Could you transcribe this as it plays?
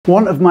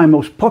One of my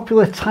most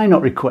popular tie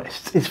knot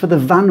requests is for the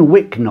Van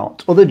Wick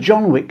knot, or the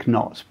John Wick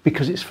knot,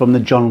 because it's from the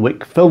John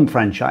Wick film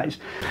franchise.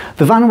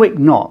 The Van Wick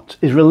knot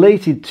is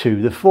related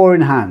to the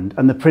 4-in-hand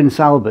and the Prince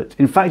Albert.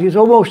 In fact, it's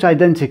almost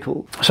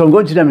identical. So I'm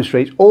going to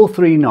demonstrate all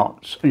three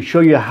knots and show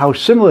you how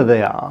similar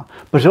they are,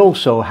 but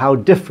also how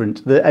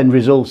different the end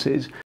result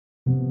is.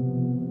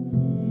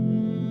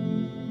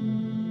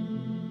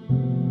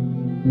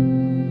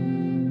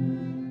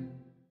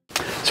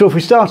 So if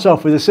we start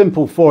off with a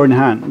simple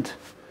 4-in-hand,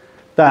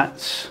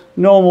 that's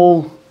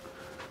normal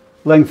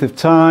length of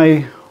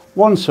tie,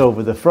 once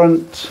over the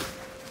front,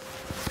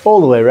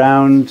 all the way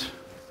around,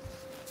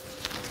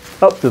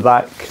 up the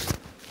back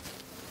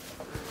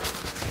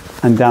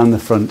and down the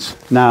front.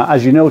 Now,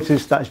 as you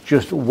notice, that's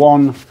just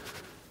one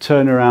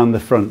turn around the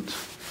front,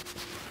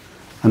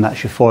 and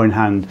that's your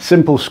 4-in-hand.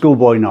 Simple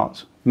schoolboy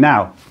knot.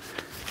 Now,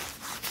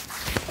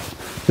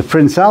 the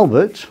Prince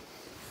Albert,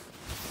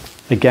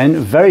 again,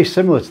 very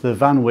similar to the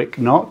Van Wick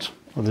knot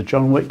or the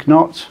John Wick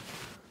knot.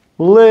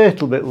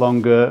 Little bit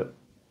longer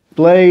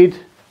blade.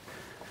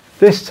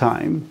 This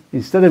time,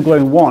 instead of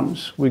going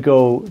once, we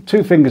go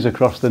 2 fingers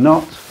across the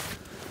knot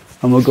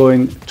and we're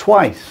going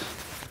twice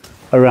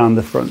around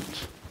the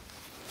front.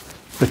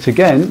 But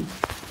again,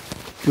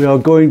 we are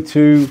going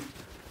to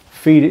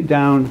feed it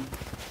down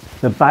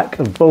the back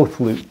of both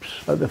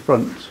loops at the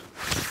front.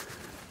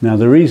 Now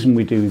the reason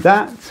we do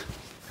that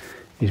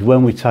is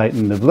when we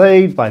tighten the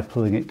blade by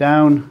pulling it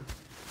down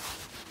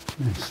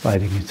and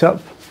sliding it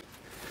up,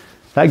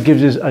 that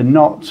gives us a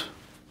knot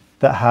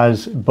that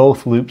has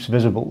both loops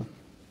visible.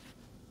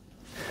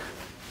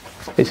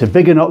 It's a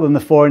bigger knot than the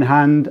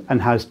 4-in-hand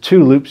and has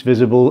 2 loops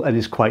visible and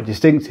is quite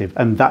distinctive,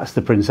 and that's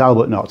the Prince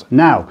Albert knot.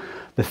 Now,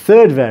 the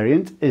third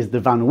variant is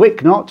the Van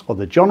Wick knot or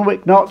the John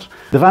Wick knot.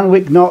 The Van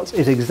Wick knot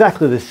is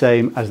exactly the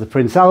same as the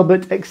Prince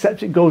Albert,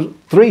 except it goes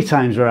 3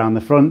 times around the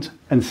front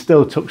and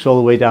still tucks all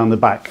the way down the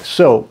back.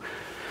 So,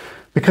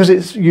 because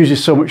it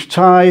uses so much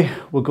tie,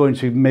 we're going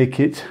to make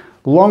it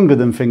longer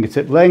than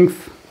fingertip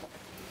length.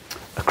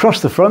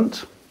 Across the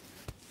front,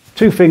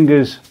 2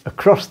 fingers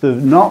across the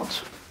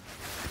knot,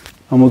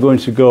 and we're going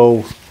to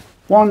go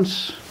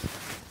once,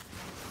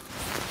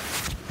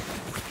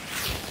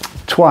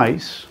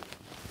 twice,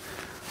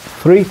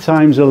 3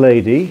 times a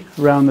lady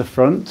around the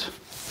front,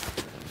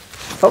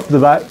 up the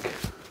back,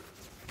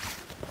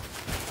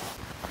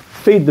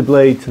 feed the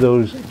blade to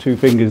those 2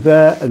 fingers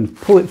there and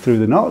pull it through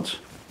the knot.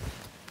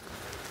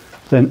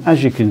 Then,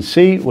 as you can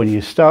see, when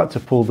you start to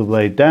pull the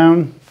blade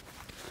down,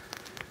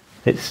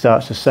 it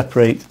starts to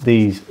separate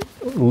these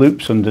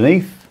loops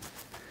underneath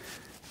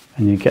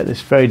and you get this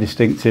very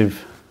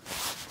distinctive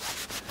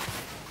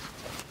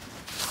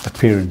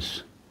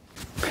appearance.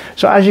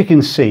 So as you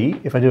can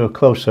see, if I do a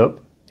close-up,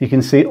 you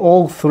can see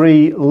all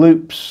 3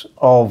 loops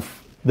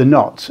of the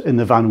knot in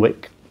the Van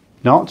Wick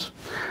knot,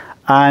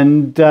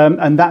 and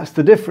that's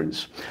the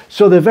difference.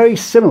 So they're very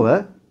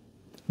similar,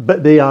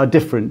 but they are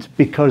different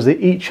because they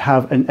each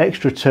have an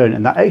extra turn,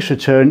 and that extra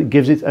turn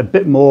gives it a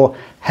bit more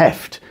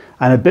heft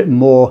and a bit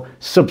more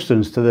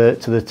substance to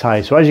the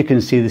tie. So as you can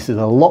see, this is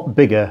a lot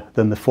bigger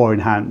than the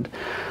 4-in-hand.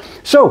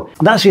 So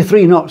that's your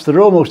 3 knots.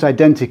 They're almost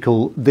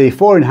identical. The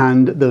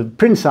 4-in-hand, the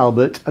Prince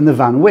Albert and the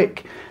Van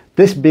Wick.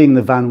 This being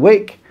the Van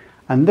Wick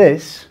and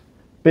this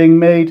being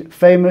made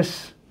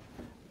famous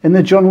in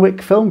the John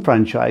Wick film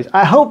franchise.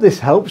 I hope this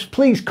helps.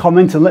 Please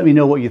comment and let me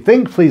know what you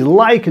think. Please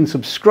like and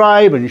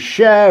subscribe and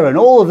share and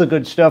all of the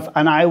good stuff,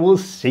 and I will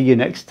see you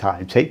next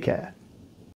time. Take care.